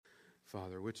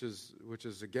Father, which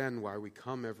is again why we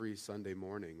come every Sunday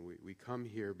morning. We come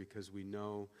here because we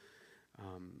know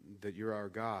that you're our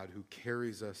God who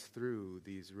carries us through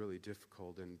these really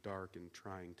difficult and dark and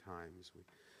trying times.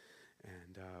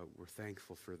 We're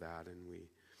thankful for that. And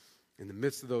in the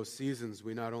midst of those seasons,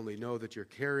 we not only know that you're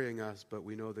carrying us, but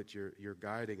we know that you're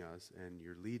guiding us and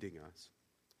you're leading us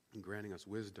and granting us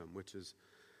wisdom, which is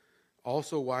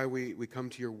also why we come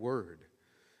to your word.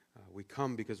 We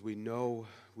come because we know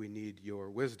we need your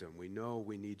wisdom. We know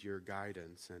we need your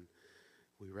guidance, and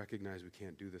we recognize we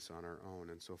can't do this on our own.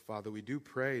 And so, Father, we do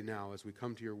pray now as we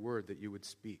come to your word that you would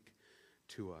speak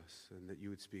to us and that you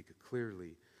would speak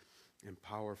clearly and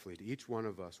powerfully to each one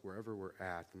of us wherever we're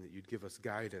at, and that you'd give us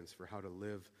guidance for how to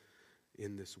live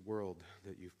in this world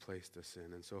that you've placed us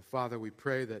in. And so, Father, we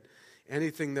pray that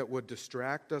anything that would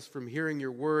distract us from hearing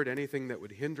your word, anything that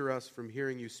would hinder us from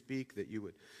hearing you speak, that you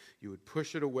would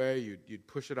push it away, you'd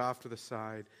push it off to the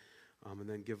side, and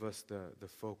then give us the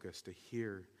focus to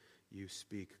hear you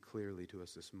speak clearly to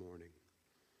us this morning.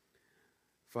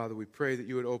 Father, we pray that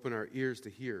you would open our ears to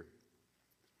hear,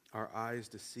 our eyes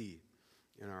to see,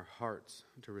 and our hearts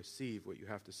to receive what you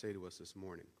have to say to us this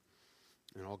morning.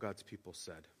 And all God's people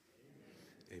said,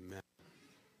 Amen.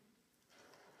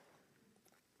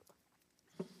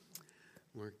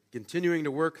 We're continuing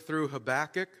to work through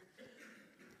Habakkuk.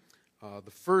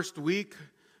 The first week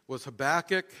was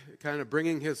Habakkuk kind of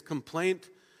bringing his complaint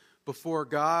before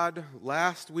God.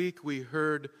 Last week we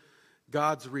heard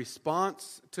God's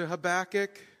response to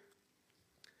Habakkuk.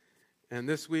 And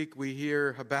this week we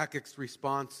hear Habakkuk's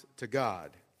response to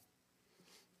God.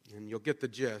 And you'll get the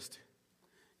gist.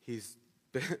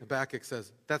 Habakkuk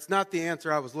says, that's not the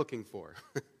answer I was looking for.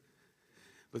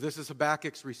 But this is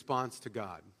Habakkuk's response to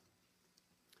God.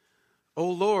 O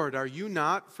Lord, are you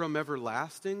not from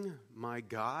everlasting, my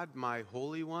God, my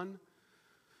Holy One?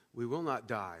 We will not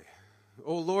die.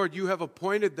 O Lord, you have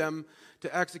appointed them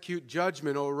to execute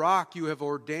judgment. O Rock, you have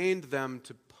ordained them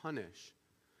to punish.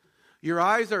 Your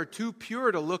eyes are too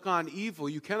pure to look on evil.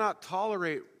 You cannot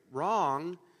tolerate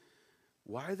wrong.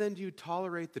 Why then do you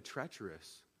tolerate the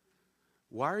treacherous?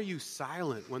 Why are you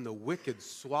silent when the wicked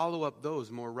swallow up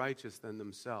those more righteous than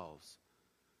themselves?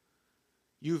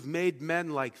 You've made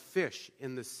men like fish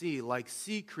in the sea, like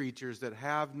sea creatures that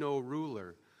have no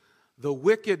ruler. The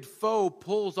wicked foe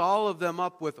pulls all of them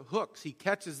up with hooks. He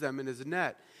catches them in his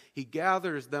net. He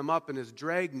gathers them up in his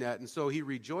dragnet, and so he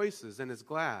rejoices and is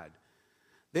glad.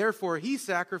 Therefore he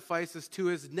sacrifices to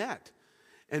his net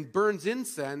and burns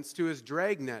incense to his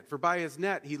dragnet, for by his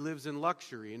net he lives in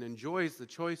luxury and enjoys the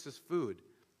choicest food.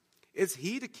 Is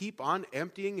he to keep on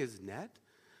emptying his net,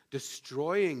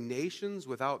 destroying nations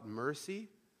without mercy?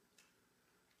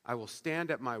 I will stand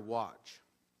at my watch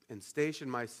and station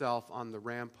myself on the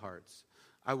ramparts.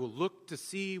 I will look to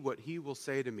see what he will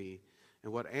say to me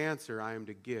and what answer I am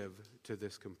to give to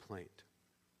this complaint.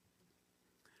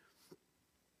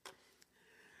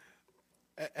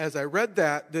 As I read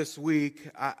that this week,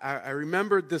 I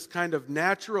remembered this kind of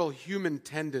natural human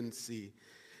tendency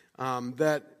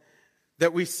that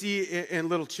we see in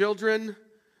little children,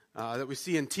 that we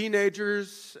see in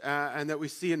teenagers, and that we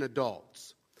see in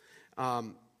adults.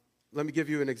 Let me give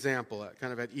you an example,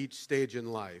 kind of at each stage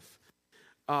in life.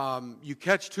 You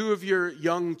catch two of your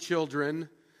young children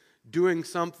doing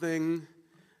something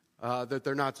that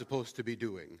they're not supposed to be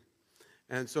doing.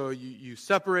 And so you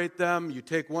separate them, you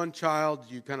take one child,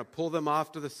 you kind of pull them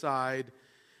off to the side,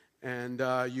 and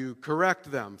you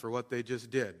correct them for what they just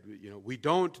did. We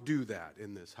don't do that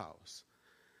in this house.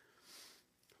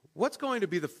 What's going to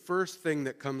be the first thing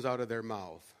that comes out of their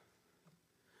mouth?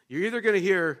 You're either going to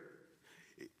hear,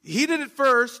 he did it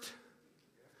first,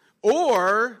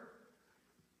 or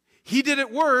he did it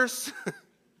worse,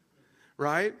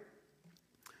 right?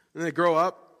 And they grow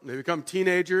up, they become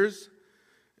teenagers,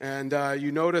 and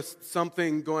you notice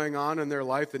something going on in their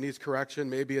life that needs correction.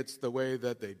 Maybe it's the way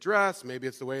that they dress, maybe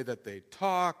it's the way that they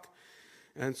talk.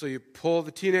 And so you pull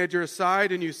the teenager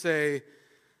aside and you say,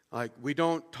 we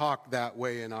don't talk that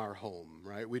way in our home,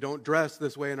 right? We don't dress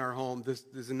this way in our home. This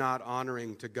is not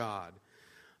honoring to God.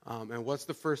 And what's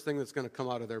the first thing that's going to come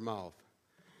out of their mouth?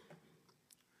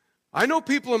 I know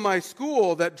people in my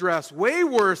school that dress way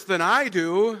worse than I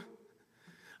do.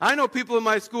 I know people in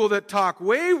my school that talk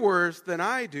way worse than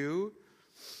I do.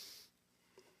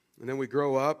 And then we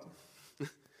grow up.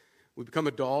 We become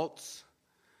adults.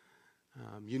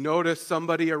 You notice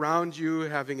somebody around you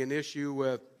having an issue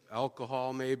with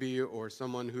alcohol maybe, or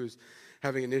someone who's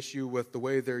having an issue with the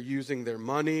way they're using their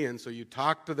money, and so you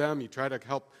talk to them, you try to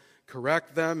help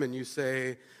correct them, and you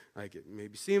say, it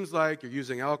maybe seems like you're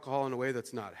using alcohol in a way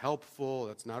that's not helpful,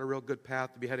 that's not a real good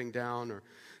path to be heading down, or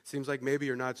Seems like maybe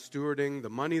you're not stewarding the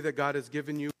money that God has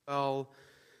given you well.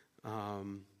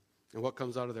 And what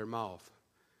comes out of their mouth?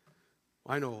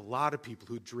 I know a lot of people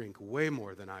who drink way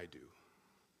more than I do.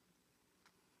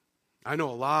 I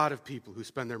know a lot of people who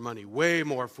spend their money way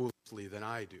more foolishly than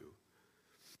I do.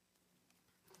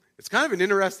 It's kind of an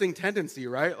interesting tendency,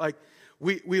 right? Like,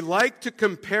 we like to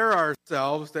compare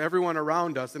ourselves to everyone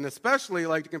around us, and especially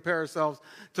like to compare ourselves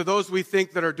to those we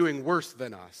think that are doing worse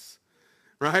than us,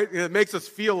 right? It makes us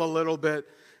feel a little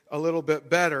bit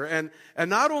better. And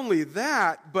not only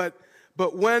that, but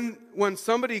when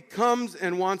somebody comes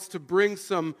and wants to bring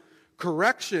some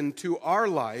correction to our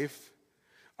life,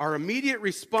 our immediate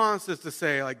response is to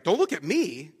say, like, don't look at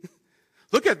me.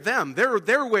 Look at them.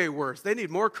 They're way worse. They need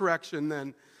more correction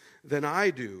than I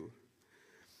do.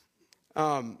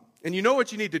 And you know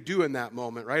what you need to do in that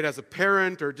moment, right? As a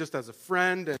parent or just as a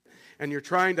friend, and you're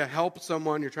trying to help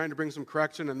someone, you're trying to bring some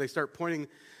correction, and they start pointing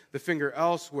the finger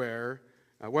elsewhere,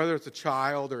 whether it's a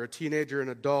child or a teenager, an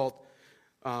adult,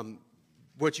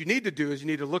 what you need to do is you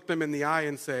need to look them in the eye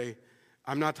and say,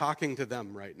 I'm not talking to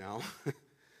them right now. I'm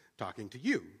talking to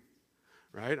you,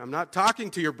 right? I'm not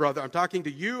talking to your brother. I'm talking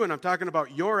to you, and I'm talking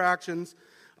about your actions.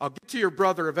 I'll get to your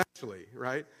brother eventually,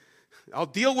 right? I'll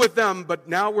deal with them, but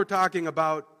now we're talking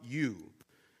about you.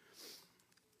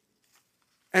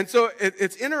 And so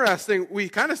it's interesting. We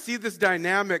kind of see this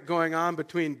dynamic going on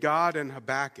between God and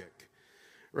Habakkuk,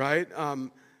 right?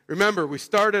 Remember, we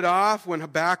started off when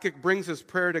Habakkuk brings his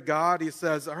prayer to God. He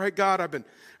says, all right, God,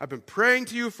 I've been praying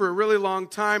to you for a really long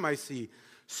time. I see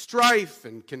strife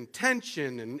and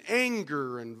contention and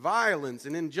anger and violence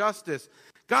and injustice.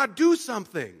 God, do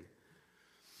something.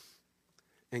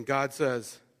 And God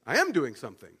says, I am doing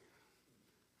something.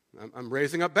 I'm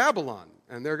raising up Babylon,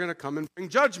 and they're going to come and bring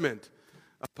judgment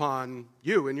upon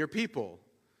you and your people.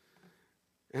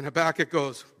 And Habakkuk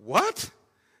goes, what?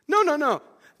 No.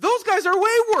 Those guys are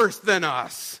way worse than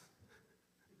us.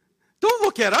 Don't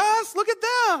look at us. Look at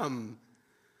them.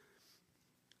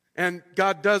 And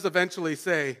God does eventually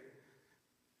say,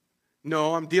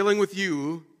 no, I'm dealing with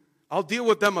you. I'll deal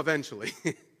with them eventually.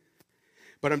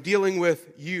 But I'm dealing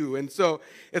with you. And so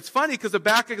it's funny because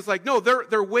Habakkuk is like, no,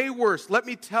 they're way worse. Let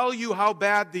me tell you how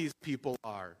bad these people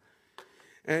are.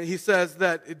 And he says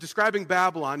that, describing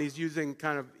Babylon, he's using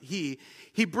kind of he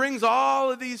brings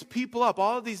all of these people up,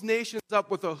 all of these nations up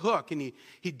with a hook, and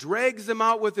he drags them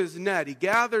out with his net. He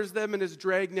gathers them in his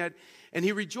dragnet, and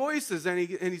he rejoices, and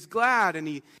he's glad,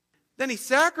 and then he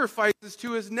sacrifices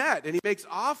to his net, and he makes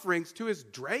offerings to his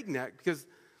dragnet, because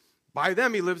by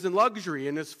them he lives in luxury,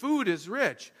 and his food is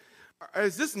rich.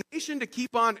 Is this nation to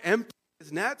keep on emptying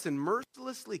his nets and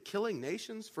mercilessly killing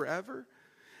nations forever?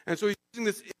 And so he's using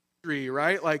this imagery,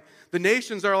 right? Like the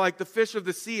nations are like the fish of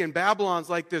the sea, and Babylon's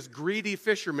like this greedy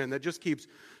fisherman that just keeps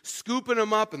scooping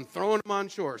them up and throwing them on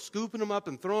shore, scooping them up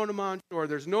and throwing them on shore.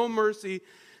 There's no mercy.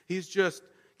 He's just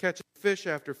catching fish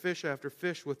after fish after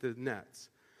fish with his nets.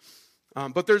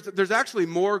 But there's actually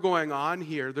more going on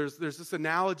here. There's this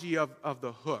analogy of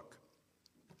the hook.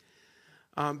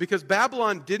 Because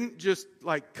Babylon didn't just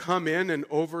like come in and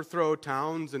overthrow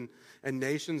towns and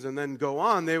nations and then go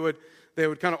on. They would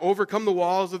kind of overcome the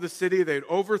walls of the city. They'd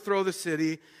overthrow the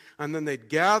city, and then they'd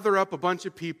gather up a bunch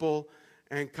of people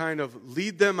and kind of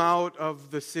lead them out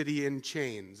of the city in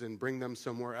chains and bring them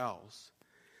somewhere else.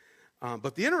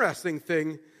 But the interesting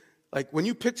thing, like when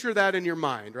you picture that in your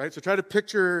mind, right? So try to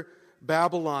picture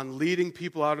Babylon leading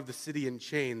people out of the city in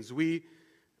chains.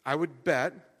 I would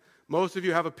bet most of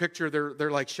you have a picture,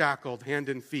 they're like shackled, hand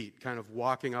and feet, kind of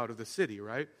walking out of the city,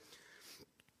 right?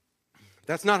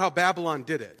 That's not how Babylon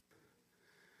did it.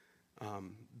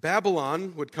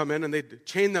 Babylon would come in and they'd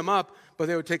chain them up, but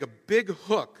they would take a big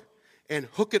hook and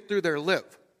hook it through their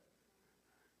lip.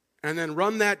 And then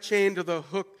run that chain to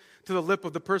the lip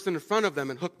of the person in front of them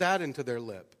and hook that into their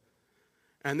lip.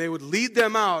 And they would lead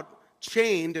them out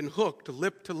chained and hooked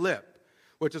lip to lip,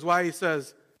 which is why he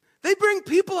says, they bring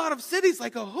people out of cities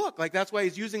like a hook. Like that's why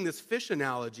he's using this fish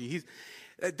analogy.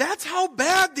 That's how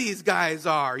bad these guys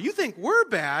are. You think we're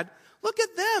bad? Look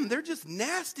at them. They're just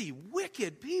nasty,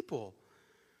 wicked people.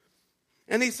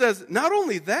 And he says, not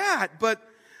only that, but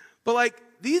like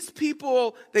these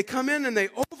people, they come in and they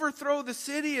overthrow the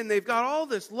city and they've got all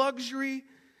this luxury,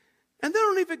 and they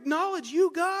don't even acknowledge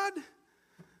you, God.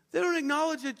 They don't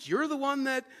acknowledge that you're the one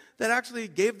that actually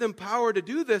gave them power to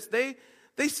do this. They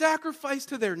sacrificed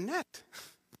to their net.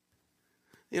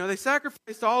 They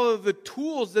sacrificed all of the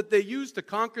tools that they used to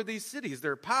conquer these cities,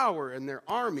 their power and their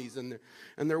armies and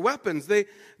their weapons. They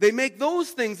make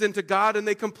those things into God, and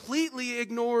they completely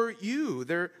ignore you.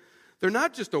 They're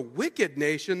not just a wicked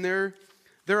nation, they're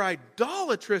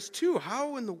idolatrous too.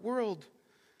 How in the world,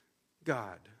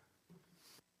 God?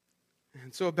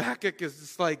 And so Habakkuk is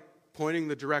just like pointing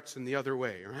the direction the other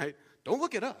way, right? Don't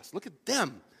look at us. Look at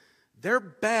them. They're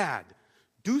bad.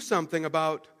 Do something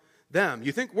about them.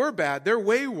 You think we're bad. They're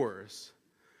way worse.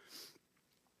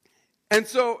 And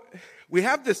so we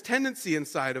have this tendency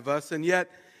inside of us, and yet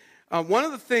one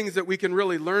of the things that we can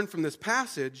really learn from this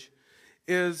passage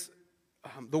is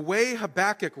the way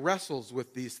Habakkuk wrestles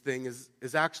with these things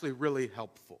is actually really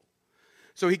helpful.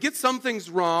 So he gets some things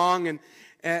wrong,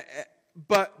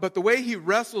 but the way he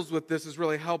wrestles with this is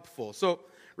really helpful. So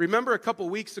remember a couple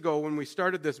weeks ago when we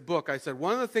started this book, I said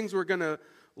one of the things we're going to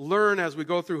learn as we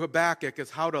go through Habakkuk is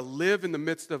how to live in the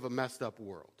midst of a messed up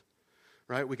world.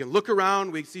 Right? We can look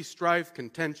around, we see strife,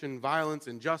 contention, violence,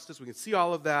 injustice, we can see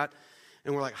all of that,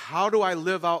 and we're like, how do I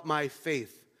live out my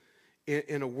faith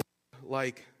in a world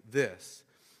like this,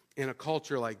 in a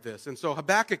culture like this? And so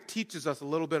Habakkuk teaches us a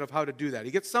little bit of how to do that.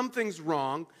 He gets some things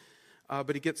wrong,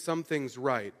 but he gets some things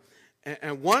right.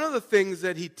 And one of the things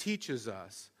that he teaches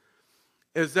us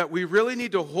is that we really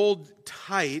need to hold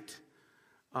tight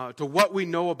to what we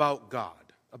know about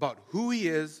God, about who he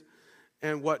is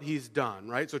and what he's done,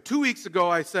 right? So 2 weeks ago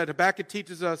I said Habakkuk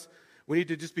teaches us we need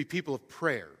to just be people of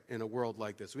prayer in a world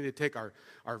like this. We need to take our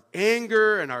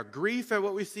anger and our grief at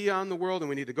what we see on the world, and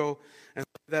we need to go and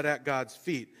lay that at God's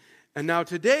feet. And now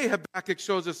today Habakkuk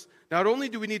shows us not only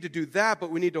do we need to do that, but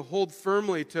we need to hold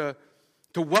firmly to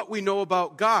what we know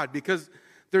about God, because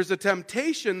there's a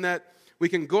temptation that we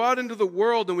can go out into the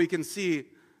world and we can see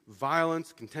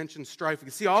violence, contention, strife. We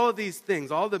can see all of these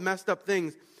things, all the messed up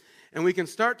things, and we can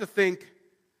start to think,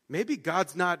 maybe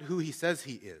God's not who he says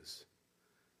he is.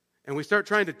 And we start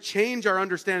trying to change our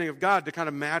understanding of God to kind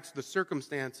of match the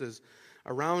circumstances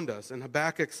around us. And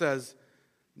Habakkuk says,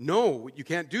 no, you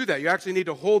can't do that. You actually need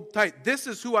to hold tight. This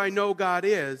is who I know God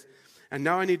is, and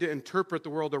now I need to interpret the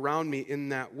world around me in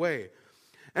that way.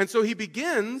 And so he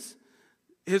begins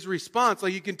his response.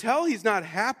 Like, you can tell he's not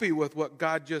happy with what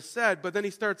God just said, but then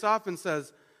he starts off and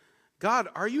says, God,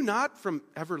 are you not from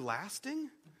everlasting?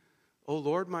 O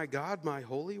Lord, my God, my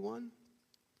Holy One?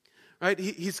 Right?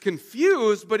 He's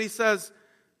confused, but he says,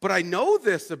 but I know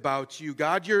this about you,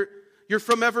 God. You're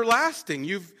from everlasting.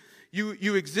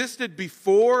 You existed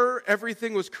before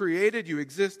everything was created. You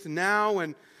exist now,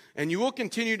 and you will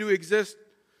continue to exist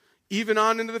even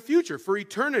on into the future, for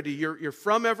eternity. You're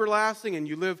from everlasting, and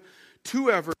you live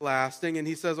to everlasting. And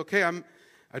he says, okay,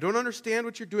 I don't understand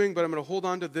what you're doing, but I'm going to hold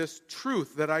on to this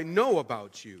truth that I know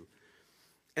about you.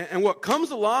 And what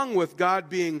comes along with God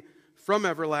being from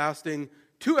everlasting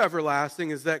to everlasting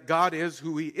is that God is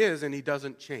who he is, and he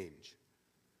doesn't change.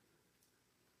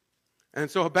 And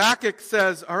so Habakkuk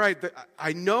says, all right,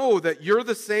 I know that you're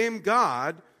the same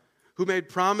God who made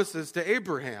promises to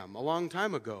Abraham a long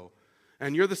time ago.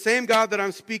 And you're the same God that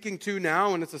I'm speaking to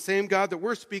now, and it's the same God that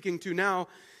we're speaking to now,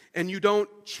 and you don't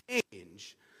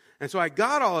change. And so I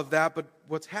got all of that, but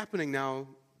what's happening now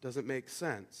doesn't make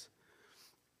sense.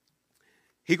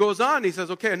 He goes on, he says,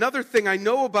 okay, another thing I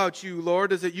know about you,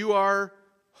 Lord, is that you are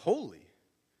holy.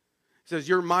 He says,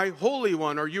 you're my Holy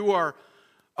One, or you are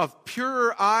of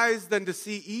purer eyes than to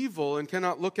see evil and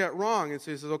cannot look at wrong. And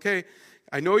so he says, okay,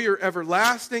 I know you're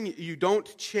everlasting, you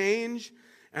don't change,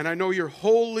 and I know you're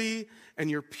holy and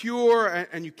you're pure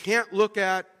and you can't look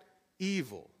at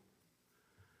evil.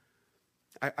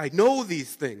 I know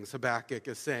these things, Habakkuk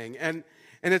is saying. And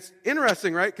it's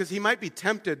interesting, right? Because he might be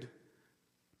tempted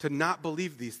to not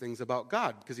believe these things about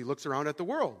God because he looks around at the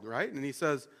world, right? And he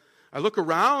says, I look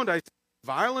around, I see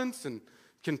violence and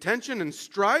contention and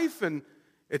strife, and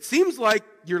it seems like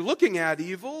you're looking at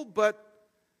evil, but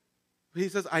he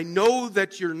says, I know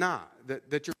that you're not,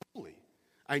 that you're holy.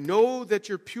 I know that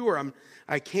you're pure.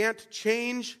 I can't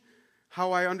change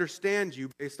how I understand you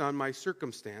based on my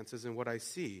circumstances and what I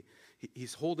see.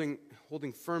 He's holding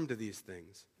firm to these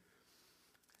things.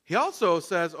 He also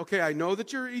says, okay, I know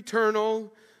that you're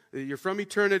eternal, that you're from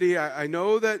eternity. I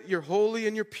know that you're holy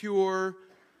and you're pure.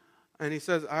 And he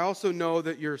says, I also know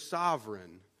that you're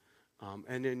sovereign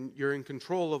and you're in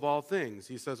control of all things.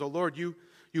 He says, oh Lord, you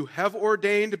have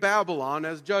ordained Babylon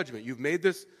as judgment.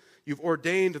 You've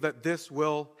ordained that this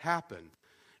will happen.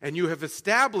 And you have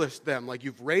established them, like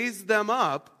you've raised them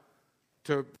up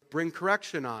to bring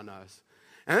correction on us.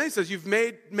 And then he says, you've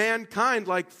made mankind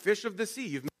like fish of the sea.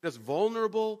 You've made us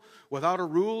vulnerable without a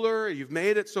ruler. You've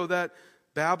made it so that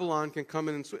Babylon can come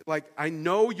in and swim. Like, I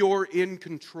know you're in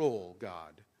control,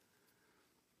 God.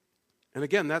 And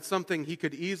again, that's something he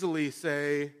could easily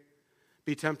say,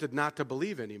 be tempted not to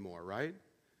believe anymore, right?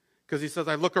 Because he says,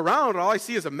 I look around, and all I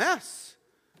see is a mess.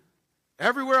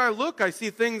 Everywhere I look, I see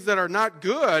things that are not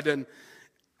good.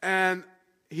 And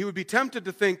he would be tempted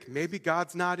to think, maybe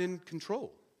God's not in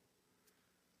control.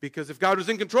 Because if God was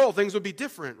in control, things would be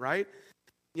different, right?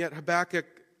 Yet Habakkuk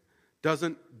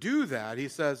doesn't do that. He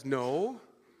says, no,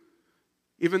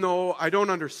 even though I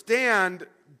don't understand,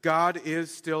 God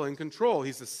is still in control.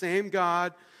 He's the same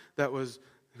God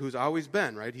who's always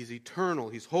been, right? He's eternal,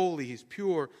 he's holy, he's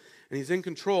pure, and he's in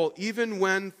control even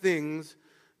when things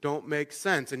don't make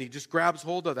sense. And he just grabs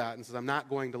hold of that and says, I'm not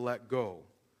going to let go.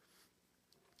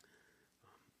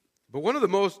 But one of the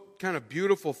most kind of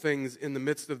beautiful things in the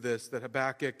midst of this that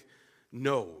Habakkuk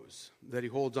knows, that he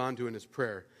holds on to in his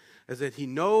prayer, is that he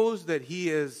knows that he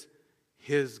is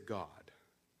his God.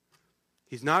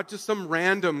 He's not just some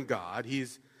random God.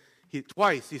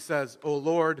 Twice he says, O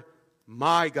Lord,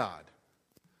 my God,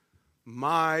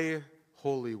 my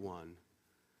Holy One.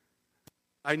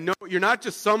 I know you're not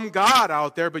just some God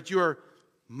out there, but you're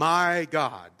my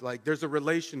God. Like there's a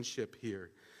relationship here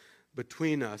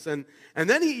between us. And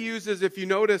then he uses, if you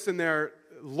notice in there,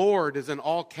 Lord is in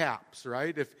all caps,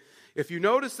 right? If you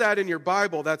notice that in your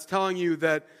Bible, that's telling you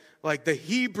that like the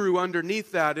Hebrew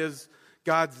underneath that is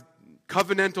God's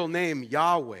covenantal name,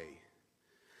 Yahweh.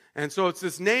 And so it's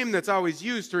this name that's always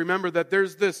used to remember that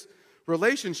there's this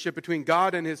relationship between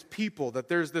God and his people, that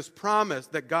there's this promise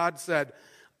that God said,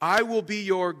 I will be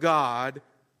your God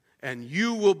and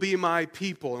you will be my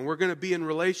people, and we're going to be in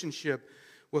relationship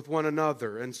with one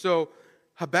another. And so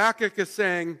Habakkuk is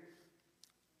saying,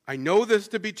 I know this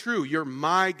to be true. You're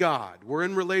my God. We're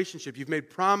in relationship. You've made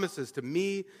promises to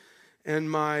me and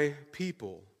my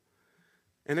people.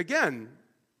 And again,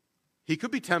 he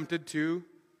could be tempted to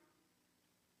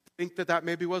think that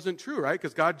maybe wasn't true, right?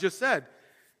 Because God just said,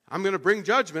 I'm going to bring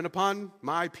judgment upon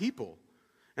my people.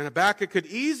 And Habakkuk could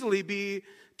easily be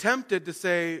tempted to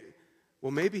say,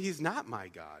 well, maybe he's not my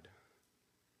God.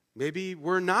 Maybe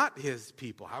we're not his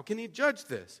people. How can he judge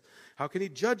this? How can he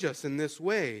judge us in this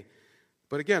way?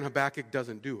 But again, Habakkuk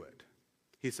doesn't do it.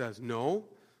 He says, no,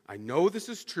 I know this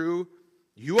is true.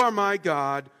 You are my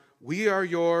God. We are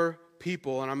your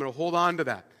people, and I'm going to hold on to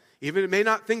that. Even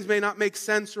things may not make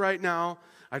sense right now.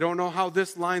 I don't know how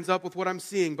this lines up with what I'm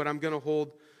seeing, but I'm going to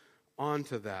hold on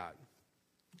to that.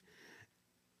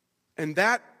 And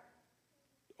that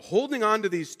holding on to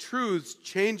these truths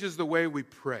changes the way we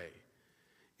pray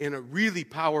in a really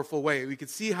powerful way. We can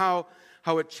see how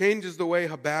it changes the way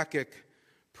Habakkuk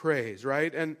prays,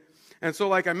 right? And so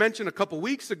like I mentioned a couple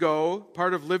weeks ago,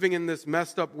 part of living in this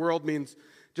messed up world means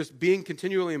just being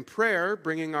continually in prayer,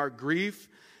 bringing our grief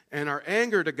and our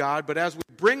anger to God. But as we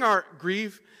bring our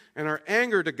grief and our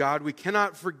anger to God, we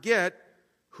cannot forget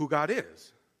who God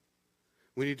is.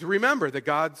 We need to remember that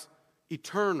God's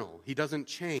eternal. He doesn't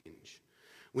change.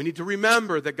 We need to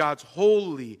remember that God's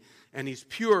holy and he's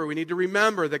pure. We need to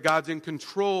remember that God's in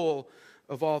control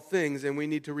of all things, and we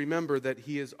need to remember that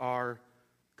he is our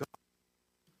God.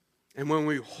 And when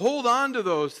we hold on to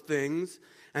those things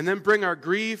and then bring our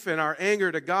grief and our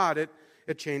anger to God,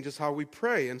 it changes how we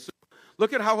pray. And so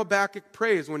look at how Habakkuk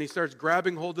prays when he starts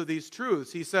grabbing hold of these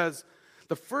truths. He says,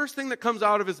 the first thing that comes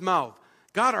out of his mouth,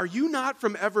 God, are you not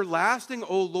from everlasting,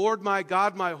 O Lord my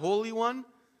God, my Holy One?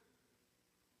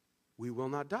 We will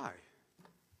not die.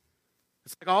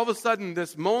 It's like all of a sudden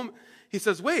this moment, he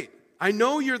says, wait, I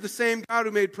know you're the same God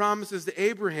who made promises to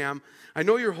Abraham. I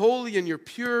know you're holy and you're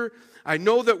pure. I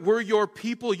know that we're your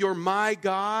people. You're my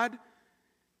God.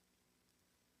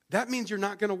 That means you're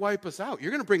not going to wipe us out.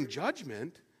 You're going to bring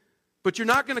judgment, but you're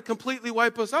not going to completely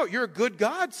wipe us out. You're a good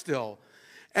God still.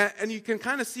 And you can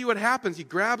kind of see what happens. He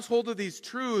grabs hold of these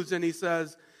truths and he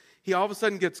says, he all of a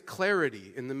sudden gets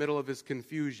clarity in the middle of his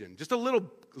confusion. Just a little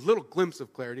glimpse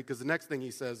of clarity, because the next thing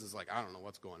he says is like, I don't know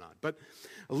what's going on. But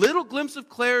a little glimpse of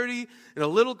clarity and a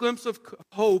little glimpse of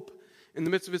hope in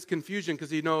the midst of his confusion, because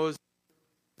he knows,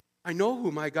 I know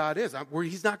who my God is.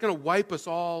 He's not going to wipe us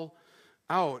all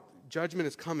out. Judgment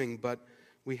is coming, but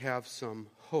we have some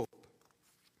hope.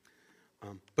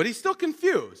 But he's still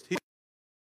confused.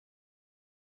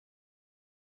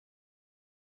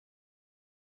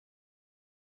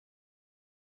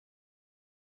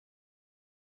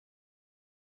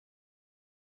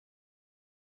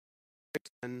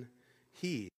 And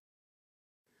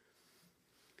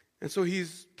so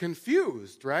he's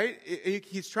confused, right?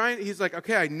 He's like,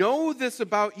 okay, I know this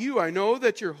about you. I know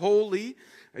that you're holy.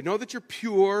 I know that you're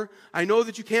pure. I know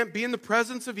that you can't be in the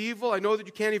presence of evil. I know that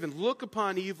you can't even look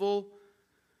upon evil.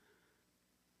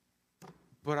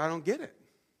 But I don't get it,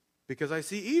 because I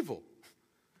see evil.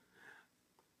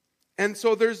 And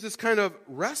so there's this kind of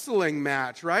wrestling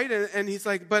match, right? And he's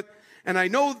like, and I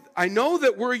know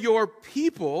that we're your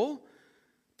people,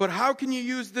 but how can you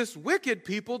use this wicked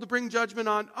people to bring judgment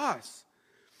on us?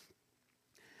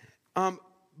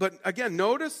 But again,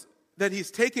 notice that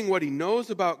he's taking what he knows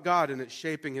about God and it's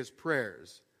shaping his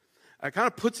prayers. it kind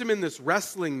of puts him in this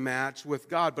wrestling match with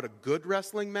God, but a good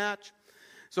wrestling match.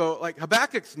 So, like,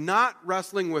 Habakkuk's not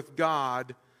wrestling with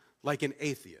God like an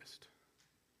atheist,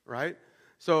 right?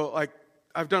 So, like,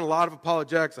 I've done a lot of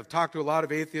apologetics. I've talked to a lot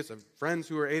of atheists. I have friends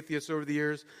who are atheists over the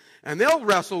years. And they'll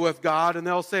wrestle with God, and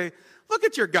they'll say, look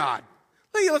at your God.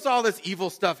 Look at all this evil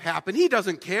stuff happen. He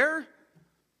doesn't care.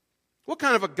 What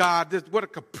kind of a God? What a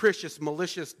capricious,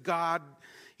 malicious God.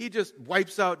 He just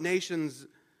wipes out nations.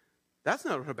 That's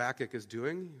not what Habakkuk is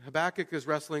doing. Habakkuk is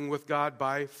wrestling with God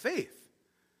by faith.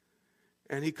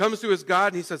 And he comes to his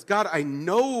God and he says, God, I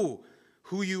know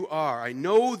who you are. I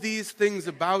know these things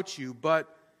about you,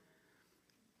 but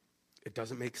it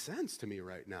doesn't make sense to me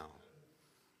right now.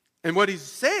 And what he's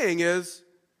saying is,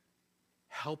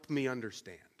 help me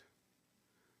understand.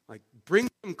 Like, bring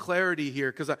some clarity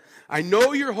here, because I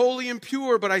know you're holy and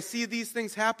pure, but I see these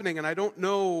things happening, and I don't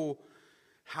know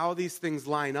how these things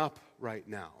line up right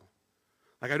now.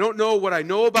 Like, I don't know what I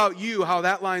know about you, how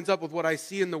that lines up with what I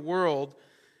see in the world.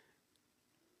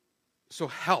 So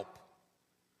help.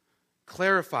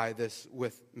 Clarify this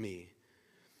with me.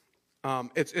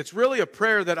 It's really a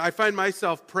prayer that I find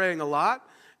myself praying a lot,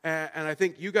 and I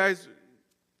think you guys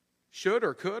should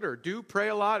or could or do pray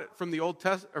a lot from the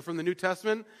from the New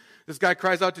Testament. This guy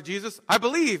cries out to Jesus, I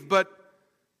believe, but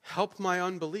help my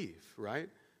unbelief, right?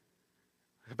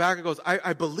 Habakkuk goes,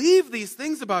 I believe these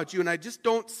things about you, and I just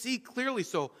don't see clearly,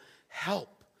 so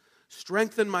help.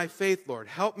 Strengthen my faith, Lord.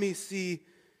 Help me see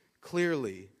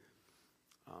clearly.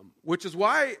 Which is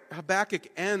why Habakkuk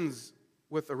ends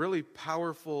with a really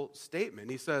powerful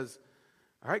statement. He says,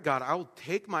 all right, God, I will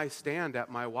take my stand at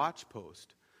my watchpost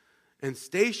and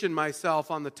station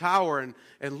myself on the tower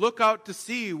and look out to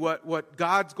see what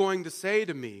God's going to say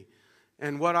to me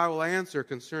and what I will answer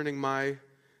concerning my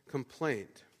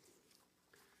complaint.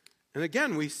 And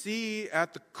again, we see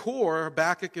at the core,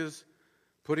 Habakkuk is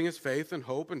putting his faith and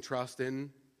hope and trust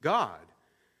in God.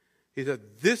 He said,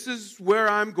 this is where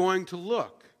I'm going to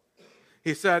look.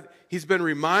 He said he's been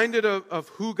reminded of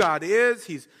who God is.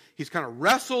 He's kind of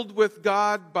wrestled with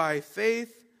God by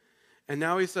faith. And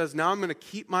now he says, now I'm going to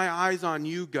keep my eyes on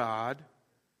you, God,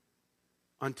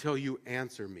 until you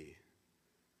answer me.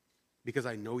 Because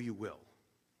I know you will.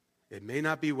 It may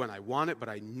not be when I want it, but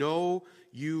I know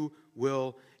you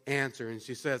will answer. And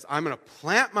she says, I'm going to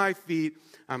plant my feet.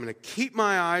 I'm going to keep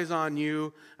my eyes on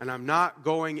you. And I'm not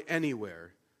going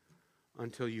anywhere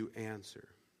until you answer.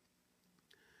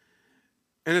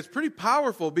 And it's pretty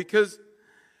powerful because,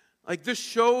 like, this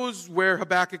shows where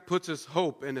Habakkuk puts his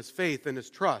hope and his faith and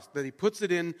his trust, that he puts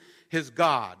it in his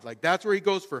God. Like, that's where he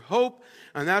goes for hope,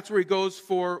 and that's where he goes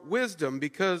for wisdom,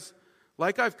 because,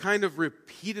 like I've kind of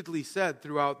repeatedly said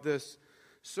throughout this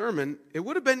sermon, it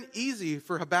would have been easy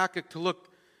for Habakkuk to look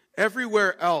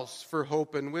everywhere else for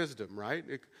hope and wisdom, right?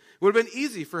 It would have been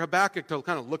easy for Habakkuk to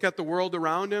kind of look at the world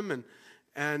around him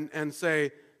and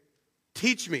say,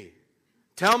 teach me.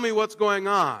 Tell me what's going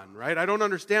on, right? I don't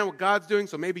understand what God's doing,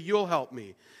 so maybe you'll help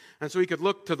me. And so he could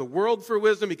look to the world for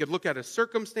wisdom. He could look at his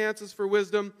circumstances for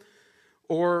wisdom.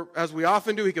 Or, as we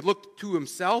often do, he could look to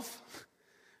himself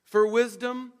for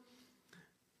wisdom.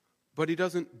 But he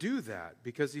doesn't do that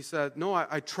because he said, no,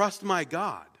 I trust my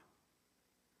God.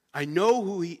 I know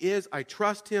who he is. I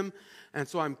trust him. And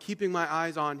so I'm keeping my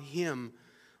eyes on him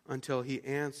until he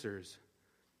answers.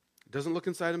 He doesn't look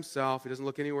inside himself. He doesn't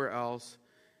look anywhere else.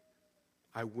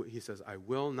 He says, I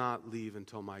will not leave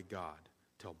until my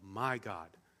God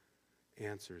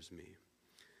answers me.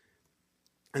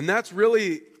 And that's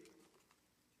really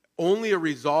only a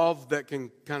resolve that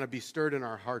can kind of be stirred in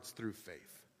our hearts through faith.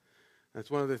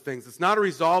 That's one of the things. It's not a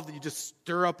resolve that you just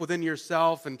stir up within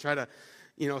yourself and try to,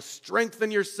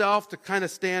 strengthen yourself to kind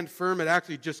of stand firm. It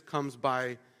actually just comes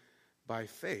by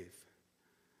faith.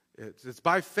 It's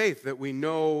by faith that we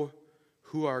know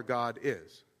who our God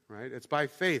is. Right? It's by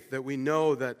faith that we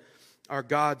know that our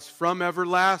God's from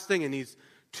everlasting and he's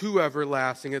to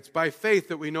everlasting. It's by faith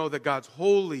that we know that God's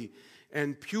holy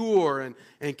and pure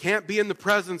and can't be in the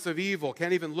presence of evil,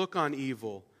 can't even look on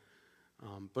evil.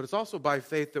 But it's also by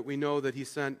faith that we know that he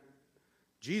sent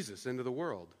Jesus into the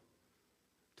world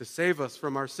to save us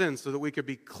from our sins so that we could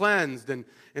be cleansed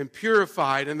and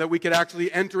purified and that we could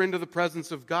actually enter into the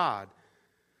presence of God.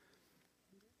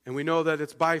 And we know that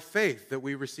it's by faith that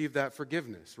we receive that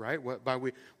forgiveness, right?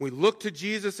 We look to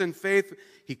Jesus in faith.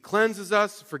 He cleanses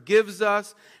us, forgives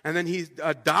us, and then he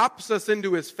adopts us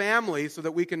into his family so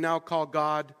that we can now call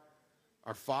God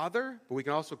our Father, but we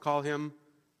can also call him,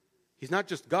 he's not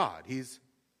just God, he's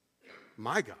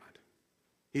my God.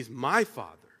 He's my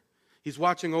Father. He's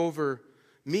watching over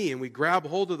me, and we grab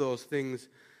hold of those things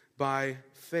by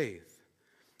faith.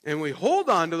 And we hold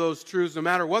on to those truths no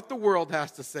matter what the world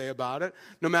has to say about it,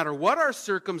 no matter what our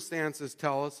circumstances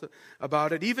tell us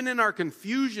about it. Even in our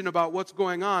confusion about what's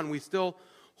going on, we still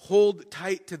hold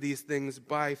tight to these things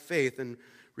by faith and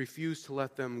refuse to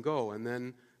let them go. And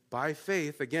then by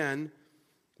faith, again,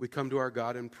 we come to our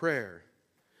God in prayer.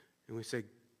 And we say,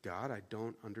 God, I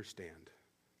don't understand.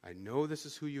 I know this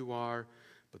is who you are,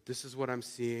 but this is what I'm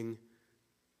seeing.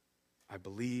 I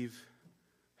believe.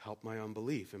 Help my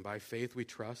unbelief. And by faith, we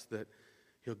trust that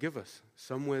he'll give us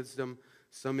some wisdom,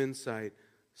 some insight,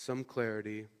 some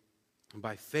clarity. And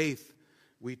by faith,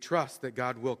 we trust that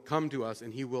God will come to us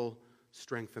and he will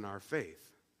strengthen our faith.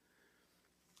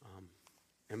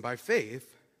 And by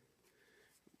faith,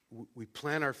 we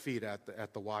plant our feet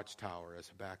at the watchtower, as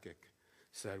Habakkuk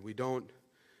said.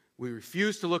 We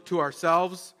refuse to look to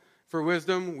ourselves for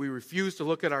wisdom. We refuse to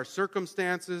look at our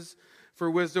circumstances for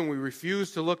wisdom. We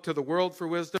refuse to look to the world for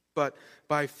wisdom. But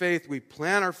by faith, we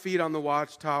plant our feet on the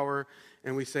watchtower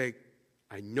and we say,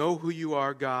 I know who you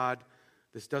are, God.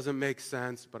 This doesn't make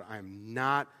sense, but I'm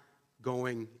not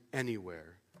going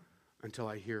anywhere until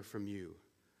I hear from you.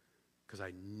 Because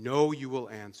I know you will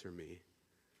answer me.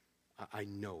 I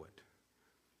know it.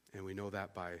 And we know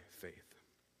that by faith.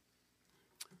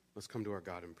 Let's come to our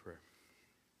God in prayer.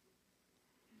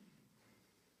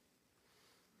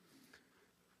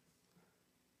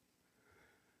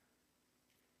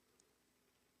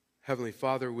 Heavenly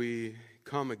Father, we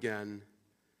come again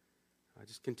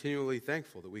just continually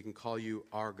thankful that we can call you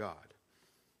our God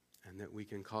and that we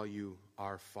can call you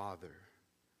our Father.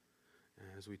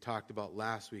 As we talked about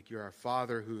last week, you're our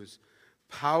Father who's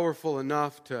powerful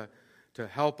enough to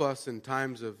help us in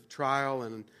times of trial,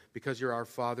 and because you're our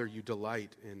Father, you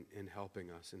delight in helping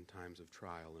us in times of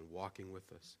trial and walking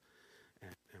with us.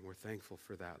 And we're thankful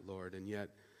for that, Lord. And yet,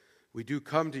 we do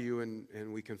come to you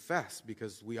and we confess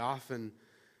because we often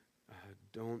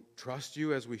don't trust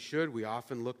you as we should. We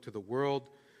often look to the world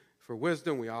for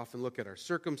wisdom. We often look at our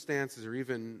circumstances or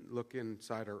even look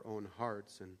inside our own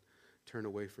hearts and turn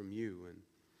away from you.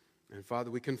 And Father,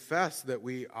 we confess that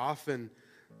we often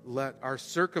let our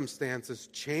circumstances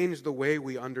change the way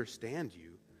we understand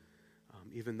you,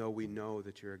 even though we know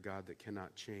that you're a God that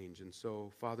cannot change. And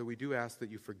so, Father, we do ask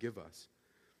that you forgive us.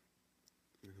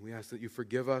 And we ask that you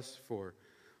forgive us for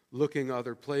looking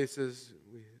other places.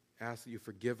 We ask that you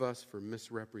forgive us for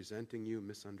misrepresenting you,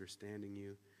 misunderstanding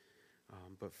you.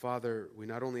 But Father, we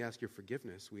not only ask your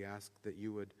forgiveness, we ask that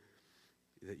you would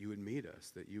meet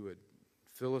us, that you would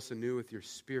fill us anew with your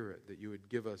Spirit, that you would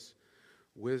give us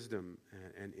wisdom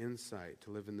and insight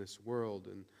to live in this world.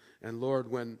 And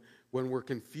Lord, when we're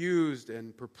confused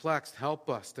and perplexed, help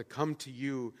us to come to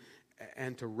you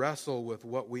and to wrestle with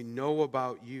what we know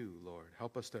about you, Lord.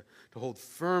 Help us to hold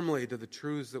firmly to the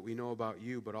truths that we know about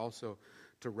you, but also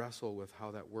to wrestle with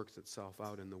how that works itself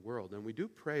out in the world. And we do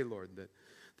pray, Lord, that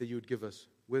you would give us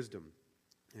wisdom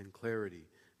and clarity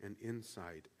and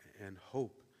insight and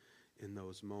hope in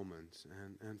those moments.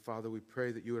 And Father, we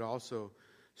pray that you would also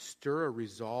stir a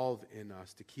resolve in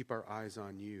us to keep our eyes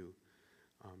on you,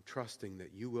 trusting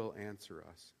that you will answer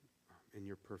us in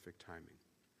your perfect timing.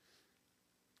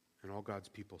 And all God's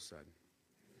people said,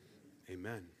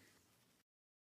 Amen.